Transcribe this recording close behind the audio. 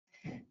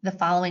The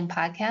following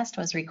podcast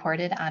was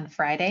recorded on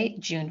Friday,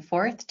 June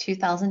 4th,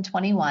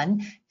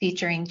 2021,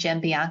 featuring Jim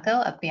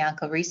Bianco of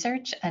Bianco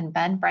Research and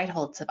Ben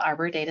Breitholtz of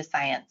Arbor Data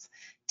Science.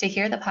 To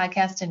hear the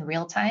podcast in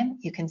real time,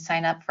 you can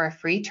sign up for a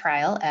free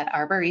trial at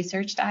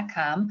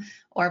arborresearch.com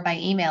or by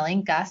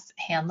emailing Gus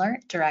Handler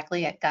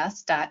directly at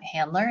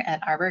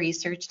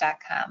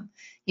gus.handler@arborresearch.com.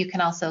 You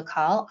can also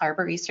call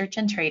Arbor Research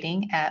and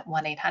Trading at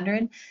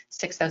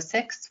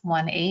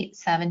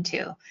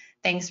 1-800-606-1872.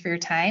 Thanks for your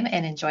time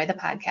and enjoy the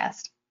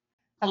podcast.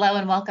 Hello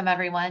and welcome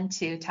everyone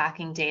to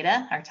Talking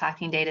Data. Our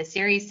Talking Data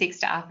series seeks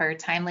to offer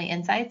timely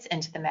insights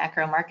into the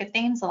macro market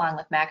themes along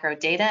with macro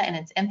data and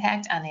its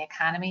impact on the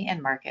economy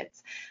and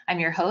markets.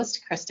 I'm your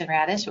host, Kristen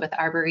Radish with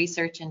Arbor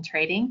Research and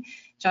Trading,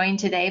 joined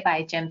today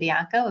by Jim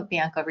Bianco of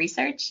Bianco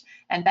Research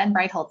and Ben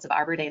Breitholtz of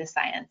Arbor Data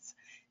Science.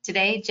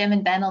 Today, Jim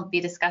and Ben will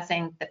be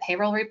discussing the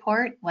payroll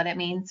report, what it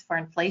means for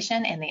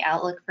inflation, and the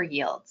outlook for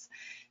yields.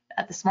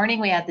 This morning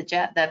we had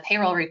the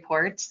payroll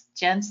report.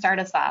 Jim, start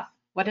us off.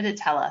 What did it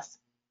tell us?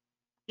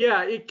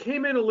 Yeah, it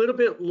came in a little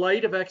bit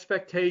light of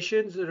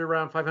expectations at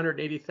around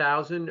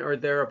 580,000 or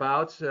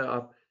thereabouts.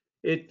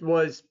 It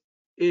was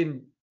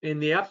in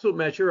the absolute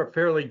measure a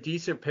fairly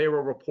decent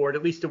payroll report.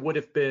 At least it would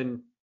have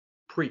been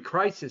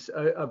pre-crisis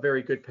a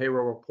very good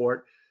payroll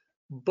report.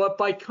 But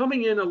by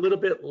coming in a little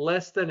bit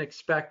less than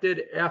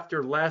expected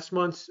after last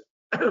month's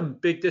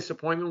big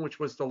disappointment, which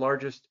was the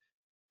largest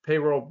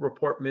payroll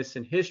report miss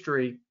in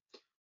history,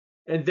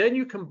 and then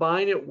you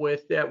combine it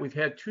with that we've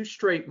had 2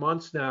 straight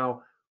months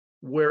now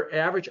where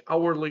average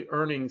hourly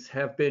earnings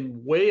have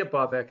been way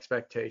above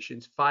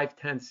expectations,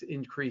 0.5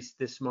 increase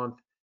this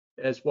month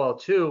as well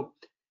too.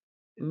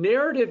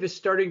 Narrative is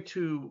starting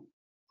to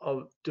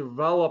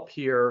develop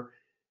here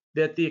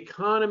that the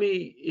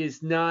economy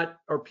is not,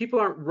 or people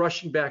aren't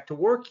rushing back to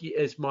work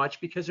as much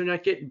because they're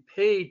not getting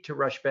paid to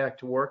rush back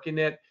to work, and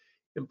that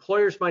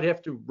employers might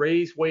have to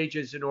raise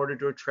wages in order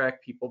to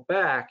attract people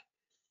back,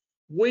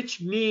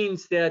 which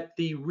means that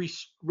the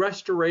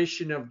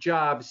restoration of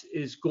jobs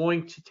is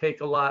going to take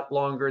a lot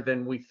longer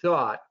than we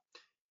thought.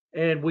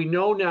 And we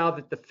know now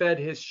that the Fed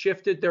has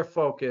shifted their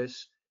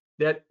focus,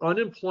 that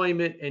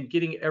unemployment and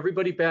getting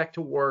everybody back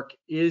to work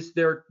is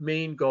their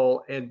main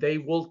goal, and they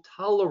will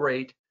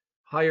tolerate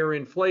higher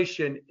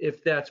inflation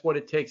if that's what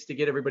it takes to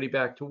get everybody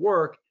back to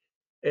work.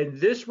 And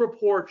this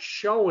report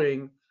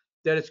showing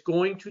that it's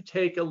going to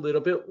take a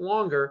little bit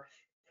longer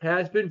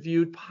has been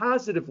viewed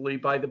positively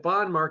by the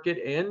bond market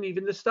and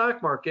even the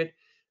stock market,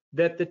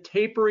 that the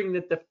tapering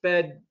that the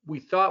Fed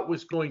we thought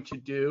was going to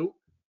do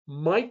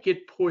might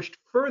get pushed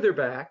further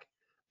back.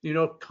 You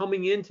know,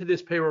 coming into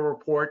this payroll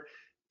report,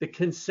 the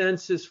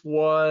consensus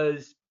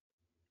was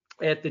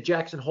at the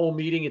Jackson Hole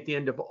meeting at the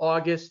end of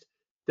August,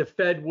 the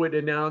Fed would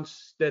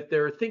announce that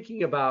they're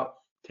thinking about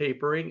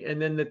tapering,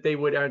 and then that they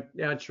would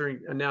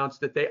announce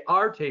that they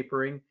are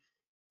tapering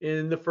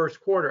in the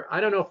first quarter. I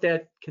don't know if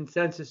that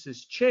consensus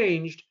has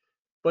changed,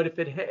 but if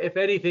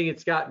anything,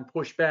 it's gotten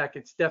pushed back.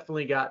 It's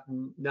definitely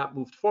gotten not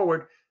moved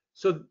forward.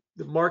 So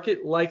the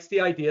market likes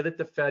the idea that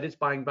the Fed is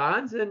buying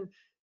bonds, and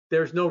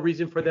there's no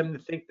reason for them to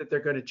think that they're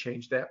going to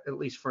change that, at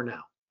least for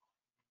now.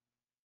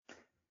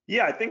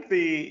 Yeah, I think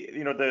the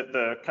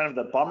kind of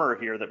the bummer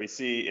here that we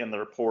see in the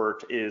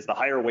report is the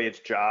higher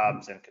wage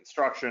jobs in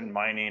construction,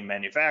 mining,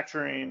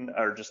 manufacturing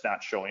are just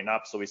not showing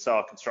up. So we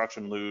saw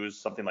construction lose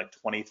something like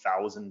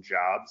 20,000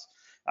 jobs,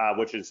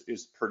 which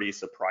is pretty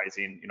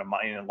surprising. You know,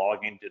 mining and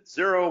logging did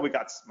 0. We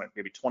got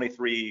maybe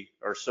 23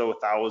 or so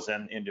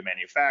thousand into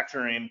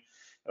manufacturing.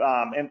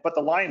 But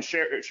the lion's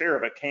share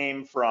of it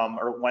came from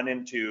or went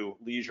into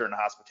leisure and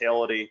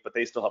hospitality, but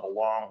they still have a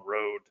long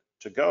road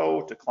to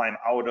go to climb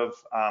out of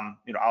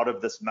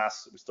this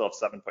mess. We still have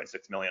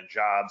 7.6 million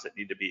jobs that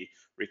need to be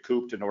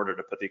recouped in order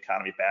to put the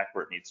economy back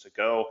where it needs to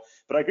go.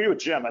 But I agree with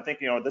Jim. I think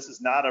this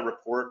is not a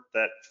report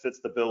that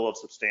fits the bill of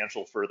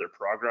substantial further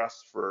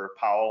progress for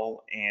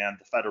Powell and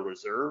the Federal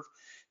Reserve.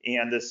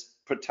 And this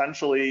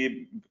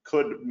potentially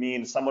could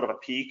mean somewhat of a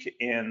peak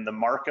in the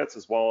markets,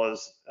 as well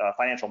as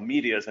financial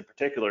media's in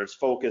particular's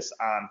focus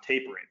on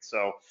tapering.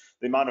 So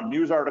the amount of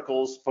news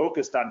articles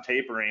focused on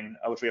tapering,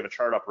 which we have a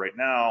chart up right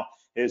now,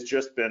 has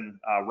just been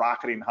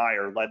rocketing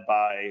higher, led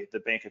by the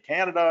Bank of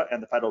Canada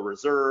and the Federal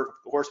Reserve.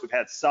 Of course, we've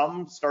had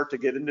some start to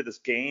get into this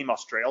game.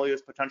 Australia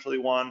is potentially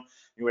one.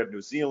 We have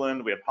New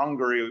Zealand, we have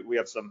Hungary, we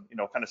have some,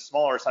 kind of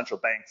smaller central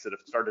banks that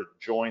have started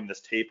to join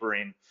this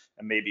tapering,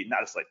 and maybe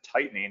not just like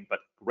tightening, but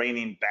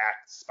reining back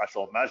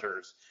special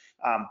measures.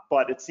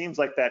 But it seems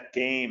like that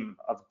game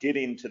of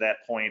getting to that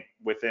point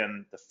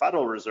within the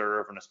Federal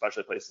Reserve, and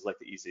especially places like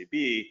the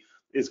ECB,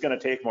 is going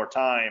to take more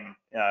time,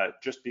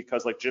 just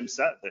because, like Jim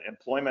said, that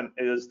employment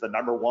is the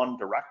 #1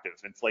 directive.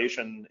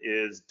 Inflation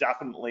is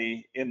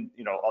definitely in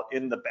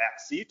the back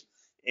seat,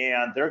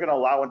 and they're going to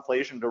allow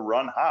inflation to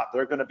run hot.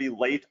 They're going to be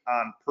late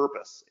on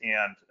purpose,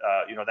 and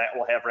that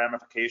will have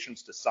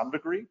ramifications to some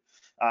degree,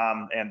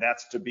 and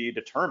that's to be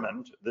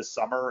determined this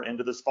summer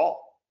into this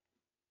fall.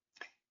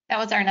 That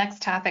was our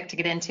next topic to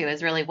get into,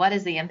 is really what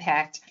is the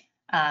impact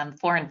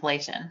for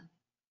inflation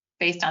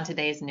based on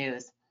today's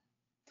news?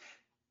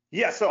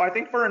 Yeah, so I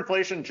think for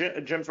inflation,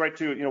 Jim's right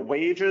too.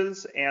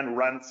 Wages and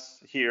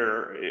rents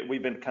here,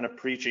 we've been kind of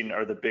preaching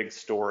are the big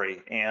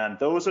story, and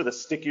those are the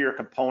stickier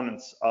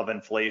components of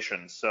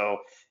inflation. So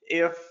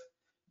if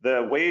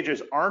the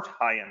wages aren't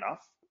high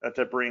enough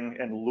to bring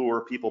and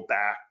lure people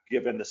back,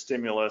 given the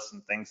stimulus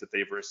and things that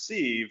they've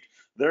received,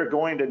 they're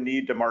going to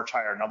need to march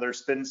higher. Now,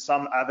 there's been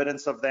some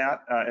evidence of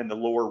that in the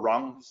lower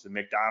rungs,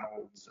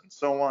 McDonald's and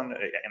so on,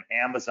 and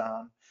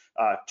Amazon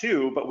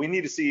too, but we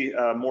need to see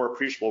a more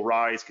appreciable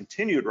rise,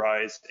 continued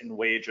rise in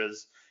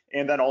wages,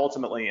 and then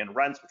ultimately in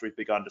rents, which we've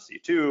begun to see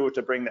too,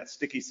 to bring that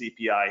sticky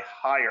CPI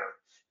higher.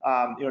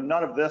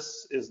 None of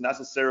this is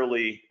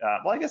necessarily,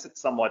 well, I guess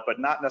it's somewhat, but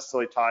not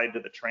necessarily tied to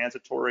the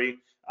transitory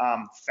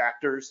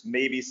factors.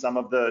 Maybe some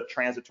of the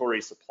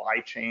transitory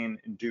supply chain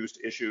induced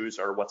issues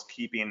are what's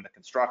keeping the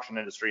construction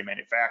industry,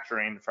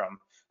 manufacturing from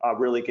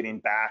really getting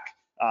back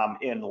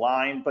in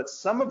line. But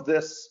some of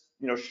this,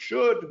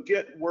 should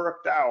get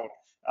worked out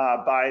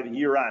by the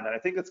year end. And I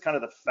think that's kind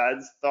of the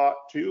Fed's thought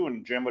too,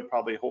 and Jim would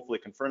probably hopefully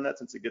confirm that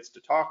since he gets to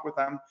talk with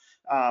them.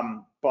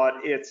 But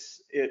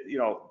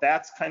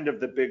that's kind of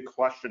the big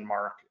question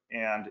mark.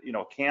 And,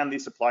 can the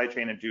supply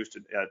chain induced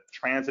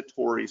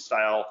transitory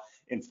style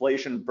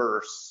inflation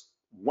bursts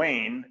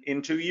wane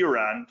into year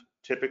end?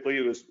 Typically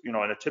it was, in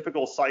a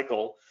typical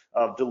cycle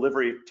of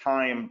delivery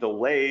time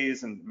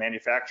delays and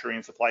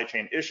manufacturing supply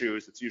chain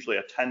issues, it's usually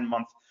a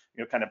 10-month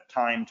kind of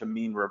time to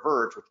mean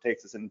revert, which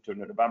takes us into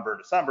November,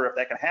 December. If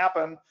that can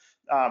happen,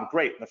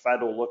 great. The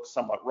Fed will look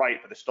somewhat right,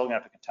 but they're still going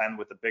to have to contend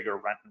with the bigger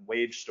rent and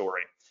wage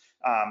story.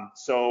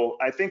 So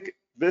I think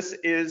this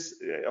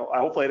is,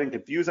 hopefully I didn't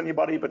confuse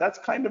anybody, but that's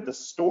kind of the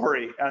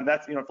story. And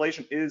that's,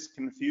 inflation is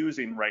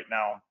confusing right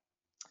now.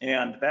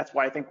 And that's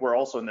why I think we're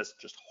also in this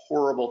just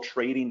horrible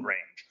trading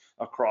range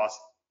across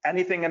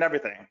anything and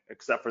everything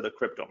except for the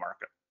crypto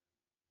market.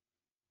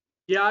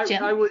 Yeah,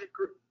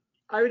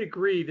 I would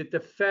agree that the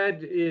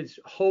Fed is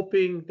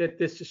hoping that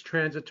this is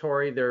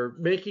transitory. They're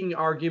making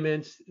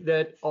arguments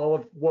that all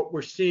of what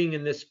we're seeing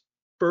in this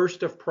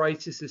burst of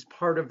prices is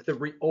part of the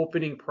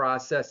reopening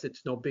process.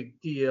 It's no big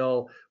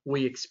deal.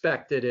 We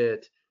expected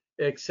it,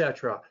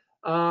 etc.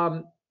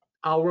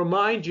 I'll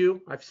remind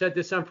you, I've said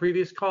this on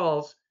previous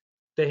calls,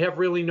 they have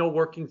really no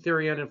working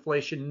theory on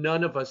inflation.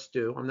 None of us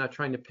do. I'm not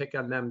trying to pick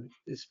on them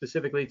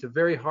specifically. It's a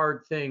very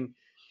hard thing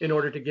in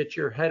order to get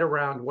your head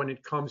around when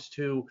it comes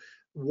to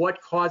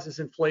what causes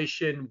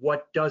inflation,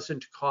 what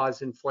doesn't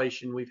cause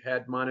inflation. We've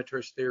had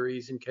monetarist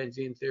theories and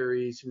Keynesian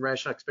theories and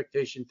rational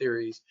expectation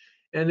theories,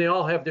 and they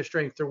all have their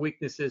strengths, their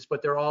weaknesses,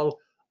 but they're all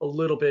a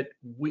little bit,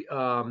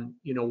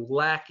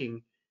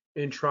 lacking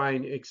in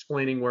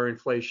explaining where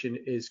inflation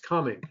is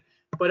coming.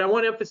 But I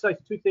want to emphasize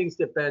two things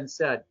that Ben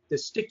said. The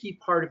sticky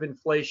part of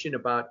inflation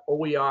about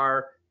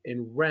OER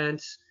and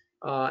rents,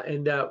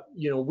 and that,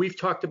 we've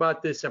talked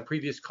about this on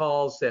previous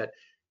calls that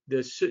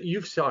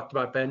you've talked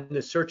about, Ben,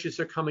 the searches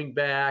are coming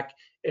back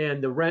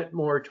and the rent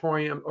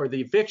moratorium or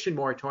the eviction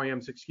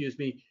moratoriums,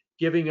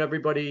 giving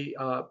everybody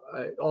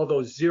all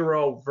those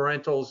zero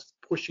rentals,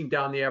 pushing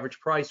down the average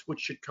price, which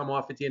should come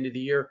off at the end of the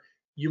year.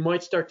 You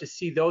might start to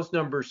see those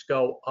numbers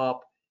go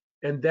up,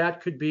 and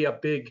that could be a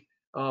big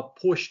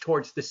push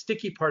towards the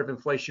sticky part of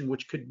inflation,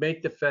 which could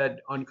make the Fed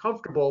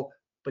uncomfortable.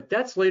 But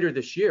that's later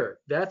this year.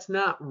 That's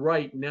not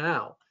right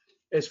now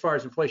as far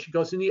as inflation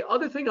goes. And the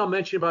other thing I'll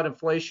mention about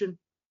inflation,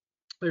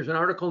 there's an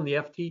article in the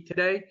FT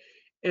today,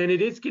 and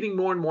it is getting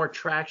more and more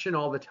traction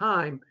all the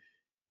time.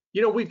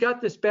 We've got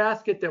this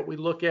basket that we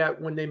look at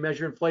when they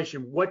measure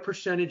inflation. What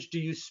percentage do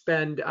you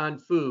spend on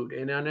food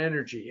and on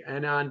energy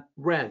and on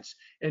rents?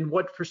 And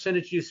what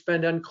percentage do you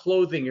spend on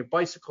clothing or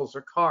bicycles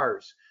or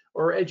cars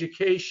or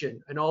education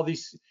and all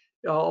these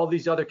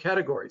other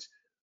categories?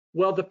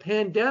 Well, the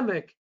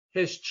pandemic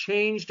has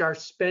changed our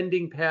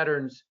spending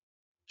patterns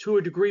to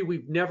a degree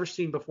we've never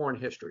seen before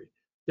in history.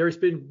 There's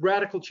been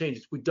radical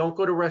changes. We don't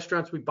go to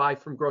restaurants, we buy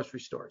from grocery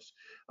stores.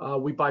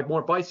 We buy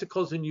more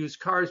bicycles and used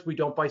cars. We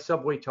don't buy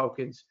subway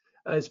tokens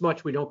as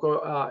much. We don't go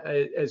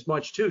as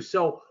much too.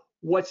 So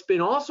what's been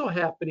also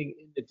happening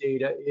in the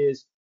data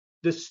is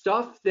the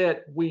stuff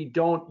that we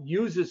don't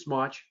use as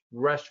much,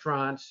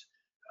 restaurants,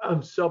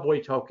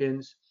 subway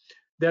tokens,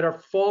 that are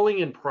falling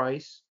in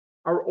price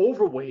are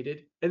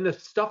overweighted, and the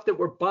stuff that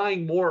we're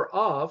buying more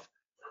of,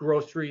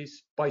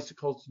 groceries,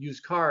 bicycles,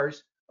 used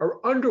cars, are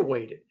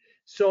underweighted.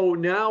 So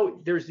now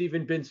there's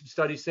even been some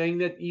studies saying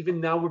that even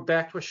now we're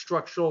back to a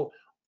structural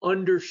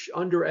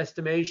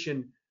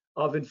underestimation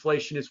of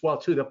inflation as well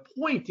too. The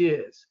point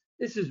is,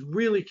 this is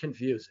really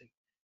confusing.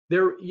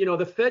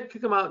 The Fed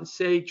could come out and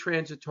say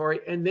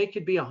transitory, and they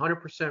could be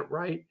 100%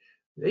 right.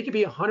 They could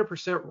be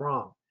 100%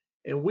 wrong.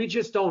 And we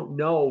just don't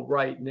know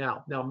right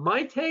now. Now,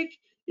 my take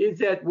is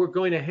that we're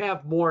going to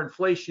have more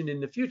inflation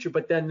in the future,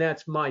 but then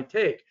that's my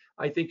take.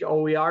 I think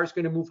OER is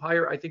going to move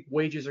higher. I think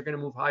wages are going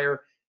to move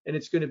higher, and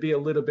it's going to be a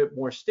little bit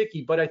more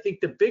sticky. But I think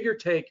the bigger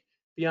take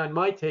beyond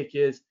my take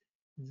is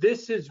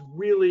this is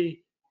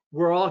really,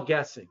 we're all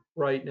guessing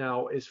right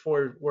now as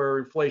far as where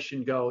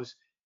inflation goes.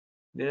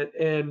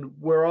 And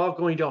we're all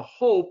going to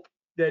hope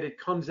that it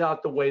comes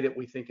out the way that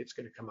we think it's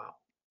going to come out.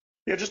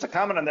 Yeah, just to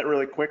comment on that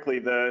really quickly,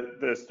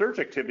 the search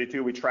activity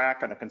too, we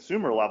track on a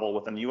consumer level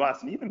within the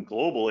US and even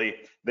globally,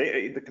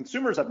 the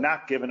consumers have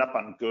not given up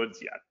on goods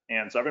yet.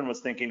 And so everyone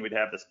was thinking we'd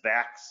have this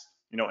vax,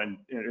 and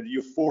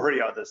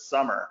euphoria this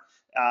summer,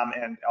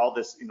 and all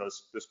this,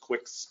 this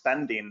quick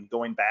spending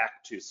going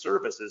back to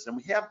services.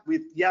 And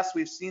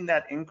we've seen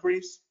that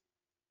increase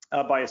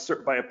by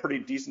a pretty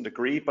decent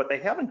degree, but they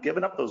haven't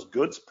given up those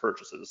goods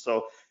purchases.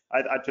 So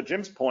to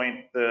Jim's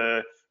point,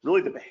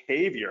 really the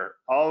behavior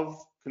of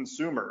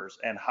consumers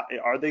and how,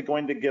 are they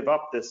going to give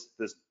up this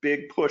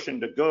big push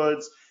into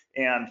goods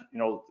and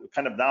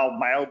kind of now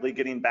mildly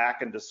getting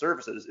back into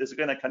services? Is it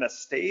going to kind of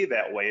stay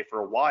that way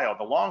for a while?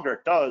 The longer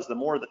it does, the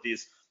more that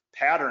these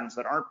patterns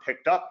that aren't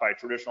picked up by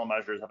traditional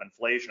measures of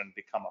inflation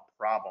become a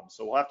problem.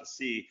 So we'll have to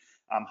see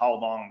how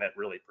long that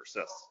really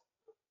persists.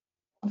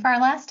 For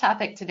our last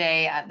topic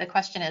today, the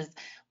question is,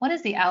 what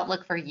is the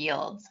outlook for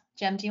yields?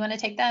 Jim, do you want to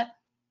take that?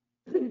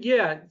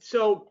 Yeah,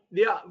 so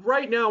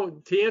right now,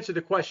 to answer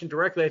the question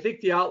directly, I think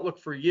the outlook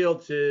for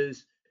yields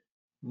is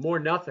more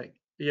nothing.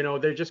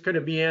 They're just going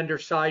to meander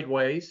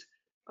sideways.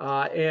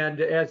 And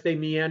as they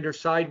meander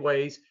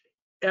sideways,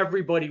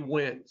 everybody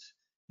wins.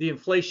 The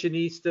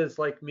inflationistas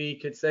like me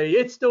could say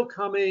it's still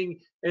coming,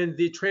 and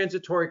the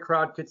transitory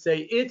crowd could say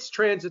it's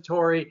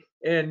transitory,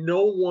 and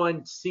no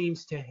one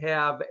seems to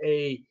have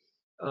a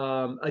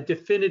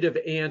definitive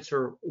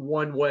answer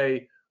one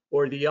way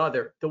or the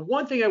other. The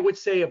one thing I would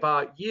say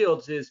about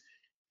yields is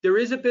there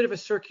is a bit of a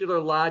circular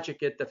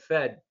logic at the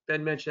Fed.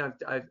 Ben mentioned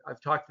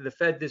I've talked to the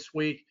Fed this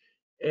week,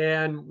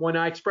 and when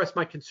I expressed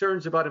my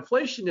concerns about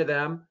inflation to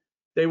them,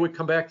 they would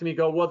come back to me and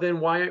go, well, then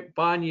why aren't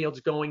bond yields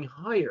going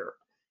higher?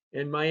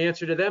 And my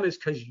answer to them is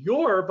because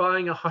you're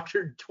buying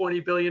 120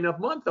 billion a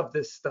month of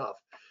this stuff.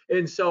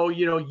 And so,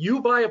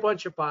 you buy a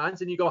bunch of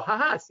bonds and you go,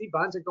 haha, see,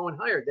 bonds are going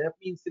higher. That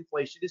means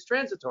inflation is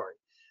transitory.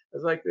 I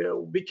was like,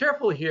 be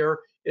careful here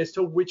as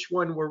to which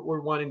one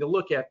we're wanting to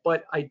look at.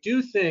 But I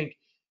do think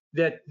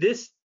that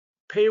this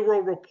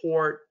payroll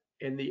report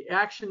and the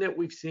action that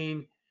we've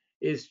seen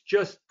is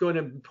just going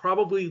to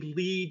probably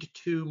lead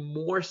to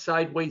more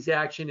sideways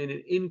action and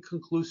an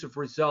inconclusive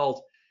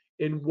result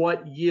in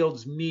what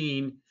yields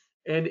mean.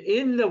 And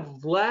in the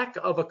lack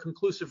of a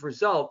conclusive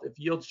result, if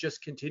yields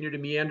just continue to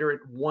meander at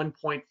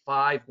 1.5,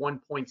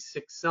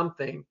 1.6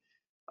 something,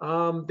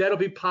 that'll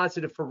be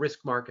positive for risk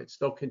markets.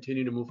 They'll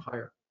continue to move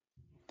higher.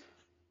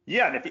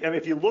 Yeah, and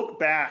if you look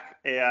back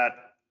at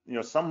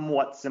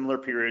somewhat similar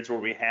periods where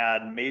we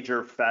had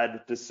major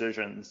Fed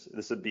decisions,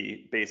 this would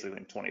be basically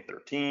in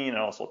 2013 and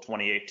also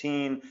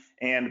 2018,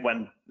 and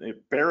when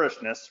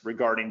bearishness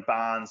regarding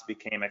bonds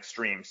became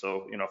extreme.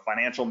 So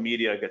financial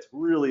media gets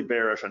really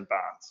bearish on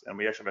bonds, and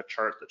we actually have a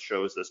chart that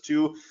shows this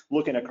too,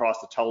 looking across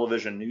the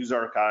television news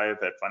archive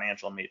at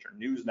financial major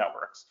news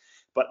networks.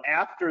 But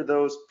after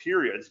those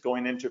periods,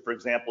 going into, for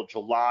example,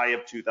 July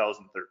of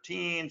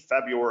 2013,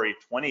 February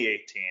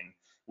 2018,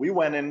 we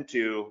went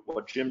into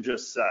what Jim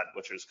just said,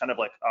 which is kind of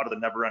like out of the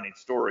never-ending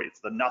story. It's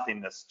the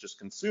nothingness just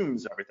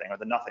consumes everything, or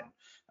the nothing.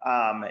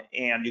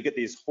 And you get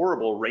these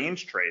horrible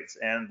range trades.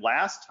 And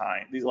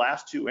these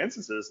last two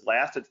instances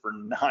lasted for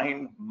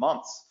 9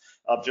 months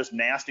of just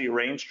nasty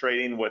range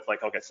trading with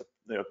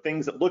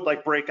things that looked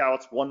like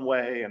breakouts one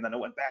way, and then it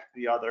went back to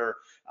the other.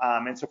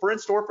 And so if we're in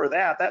store for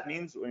that, that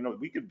means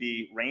we could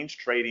be range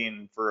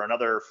trading for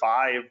another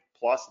 5+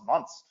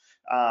 months.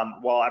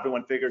 While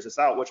everyone figures this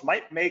out, which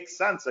might make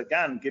sense,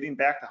 again, getting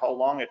back to how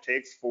long it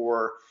takes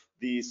for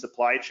the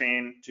supply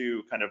chain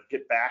to kind of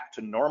get back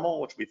to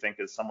normal, which we think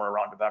is somewhere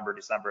around November,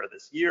 December of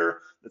this year.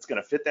 That's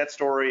going to fit that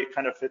story. It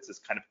kind of fits this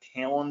kind of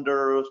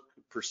calendar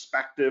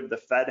perspective the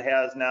Fed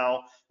has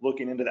now,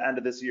 looking into the end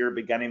of this year,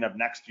 beginning of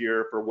next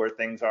year, for where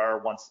things are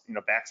once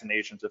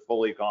vaccinations have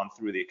fully gone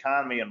through the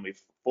economy and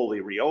we've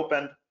fully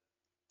reopened.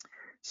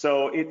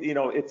 So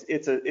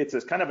it's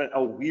a kind of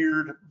a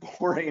weird,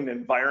 boring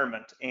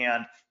environment,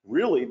 and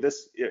really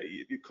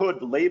you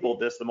could label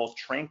this the most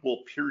tranquil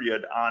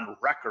period on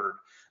record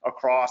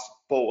across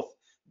both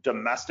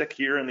domestic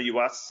here in the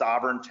U.S.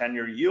 sovereign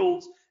 10-year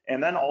yields,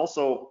 and then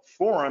also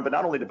foreign, but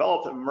not only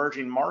developed,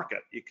 emerging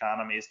market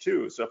economies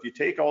too. So if you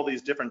take all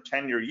these different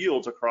 10-year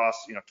yields across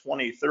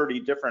 20,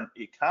 30 different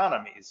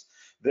economies,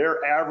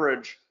 their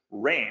average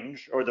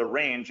range, or the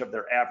range of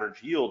their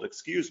average yield,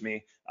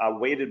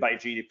 weighted by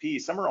GDP,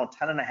 somewhere around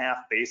 10.5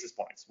 basis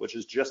points, which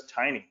is just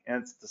tiny,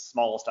 and it's the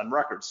smallest on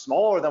record,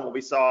 smaller than what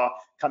we saw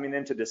coming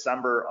into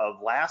December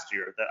of last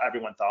year that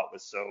everyone thought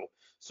was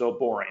so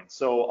boring.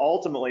 So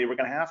ultimately, we're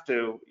going to have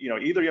to,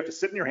 either you have to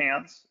sit in your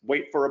hands,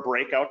 wait for a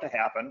breakout to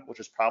happen, which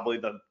is probably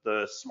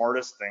the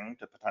smartest thing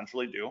to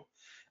potentially do,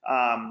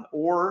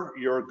 or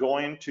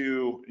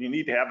you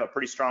need to have a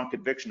pretty strong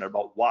conviction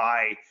about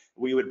why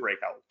we would break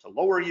out to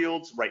lower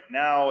yields. Right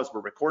now, as we're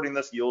recording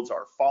this, yields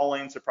are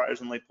falling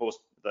surprisingly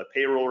post the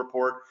payroll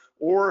report.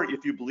 Or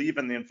if you believe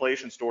in the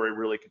inflation story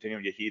really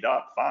continuing to heat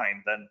up,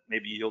 fine, then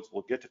maybe yields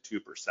will get to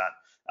 2%.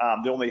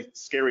 The only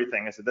scary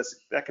thing is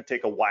that could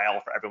take a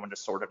while for everyone to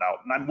sort it out.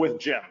 And I'm with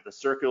Jim, the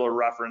circular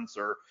reference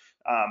or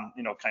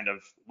kind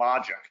of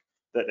logic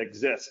that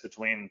exists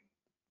between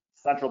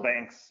central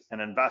banks and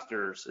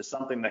investors is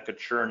something that could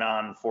churn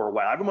on for a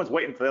while. Everyone's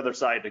waiting for the other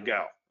side to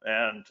go,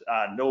 and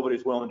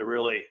nobody's willing to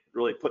really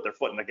put their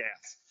foot in the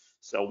gas.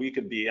 So we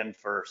could be in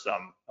for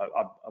some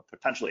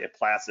potentially a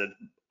placid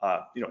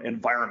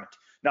environment.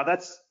 Now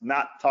that's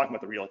not talking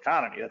about the real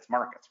economy, that's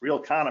markets.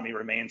 Real economy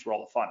remains where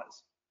all the fun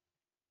is.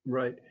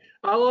 Right.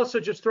 I'll also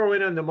just throw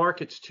in on the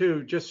markets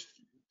too, just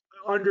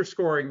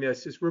underscoring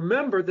this, is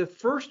remember the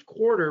first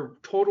quarter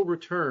total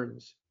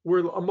returns were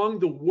among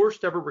the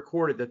worst ever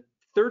recorded. The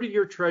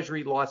 30-year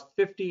Treasury lost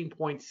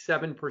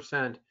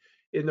 15.7%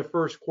 in the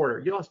first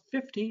quarter. You lost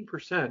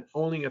 15%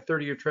 owning a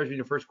 30-year Treasury in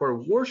the first quarter.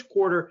 Worst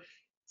quarter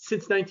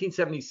since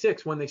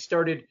 1976 when they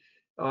started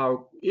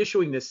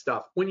issuing this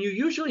stuff. When you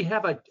usually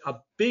have a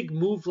big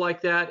move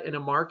like that in a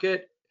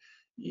market,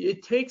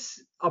 it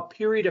takes a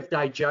period of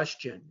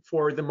digestion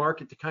for the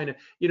market to kind of,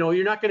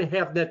 you're not going to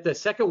have that the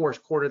second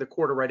worst quarter, the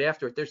quarter right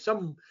after it. There's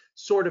some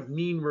sort of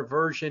mean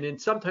reversion,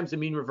 and sometimes the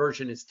mean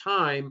reversion is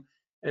time.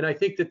 And I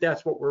think that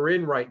that's what we're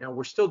in right now.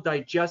 We're still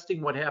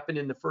digesting what happened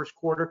in the first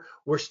quarter.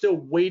 We're still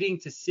waiting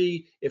to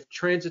see if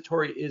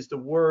transitory is the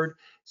word.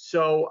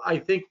 So I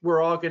think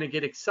we're all going to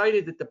get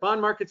excited that the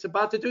bond market's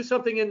about to do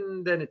something,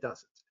 and then it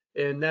doesn't.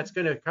 And that's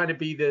going to kind of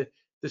be the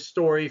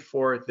story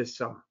for this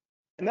summer.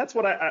 And that's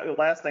what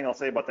last thing I'll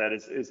say about that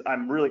is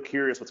I'm really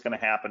curious what's going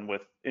to happen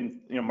with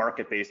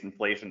market-based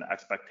inflation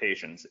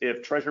expectations.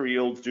 If Treasury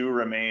yields do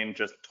remain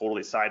just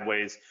totally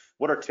sideways,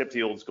 what are TIPS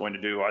yields going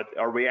to do?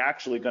 Are we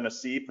actually going to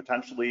see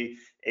potentially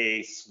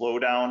a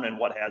slowdown in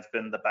what has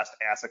been the best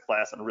asset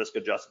class on a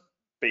risk-adjusted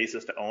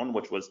basis to own,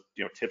 which was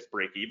TIPS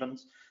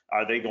break-evens?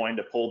 Are they going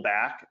to pull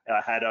back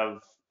ahead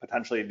of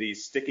potentially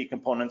these sticky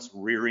components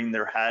rearing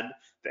their head at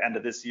the end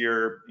of this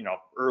year,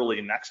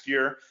 early next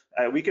year?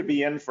 We could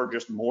be in for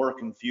just more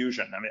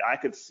confusion. I mean, I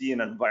could see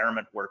an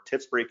environment where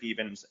TIPS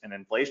break-evens and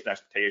inflation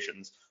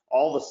expectations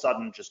all of a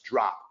sudden just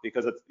drop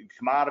because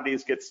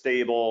commodities get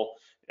stable,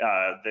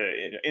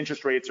 the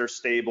interest rates are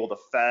stable, the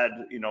Fed,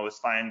 is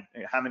fine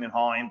hemming and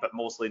hawing, but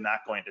mostly not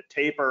going to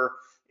taper.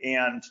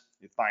 And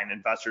you find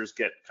investors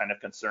get kind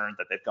of concerned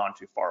that they've gone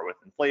too far with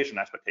inflation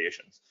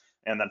expectations,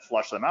 and then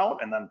flush them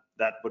out, and then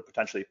that would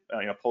potentially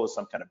pose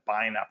some kind of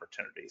buying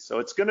opportunity. So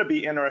it's going to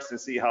be interesting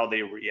to see how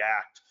they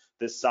react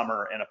this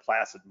summer in a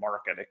placid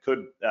market. It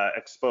could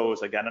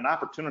expose, again, an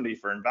opportunity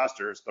for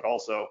investors, but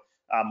also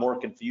more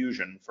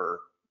confusion for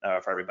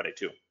everybody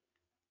too.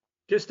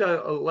 Just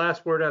a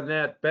last word on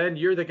that. Ben,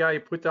 you're the guy who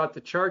put out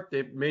the chart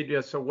that made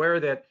us aware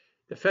that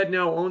the Fed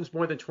now owns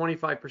more than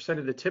 25%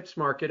 of the TIPS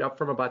market, up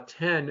from about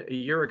 10 a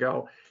year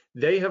ago.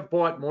 They have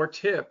bought more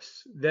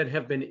TIPS than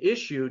have been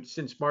issued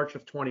since March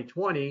of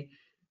 2020.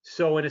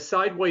 So in a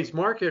sideways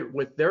market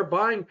with their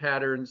buying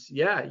patterns,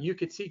 yeah, you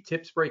could see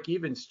TIPS break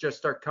evens just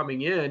start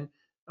coming in,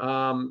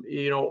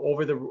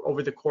 over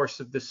the course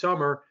of the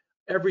summer,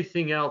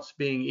 everything else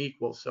being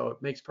equal. So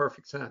it makes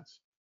perfect sense.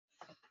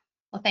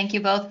 Well, thank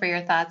you both for your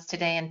thoughts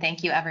today, and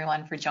thank you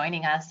everyone for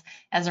joining us.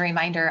 As a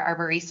reminder,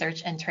 Arbor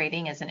Research and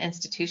Trading is an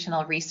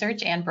institutional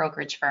research and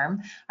brokerage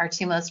firm. Our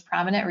two most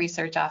prominent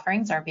research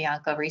offerings are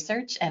Bianco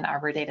Research and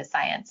Arbor Data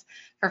Science.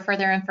 For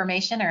further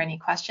information or any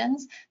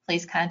questions,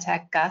 please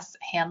contact Gus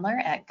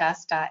Handler at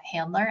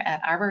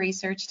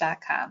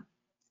gus.handler@arborresearch.com.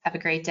 Have a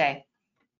great day.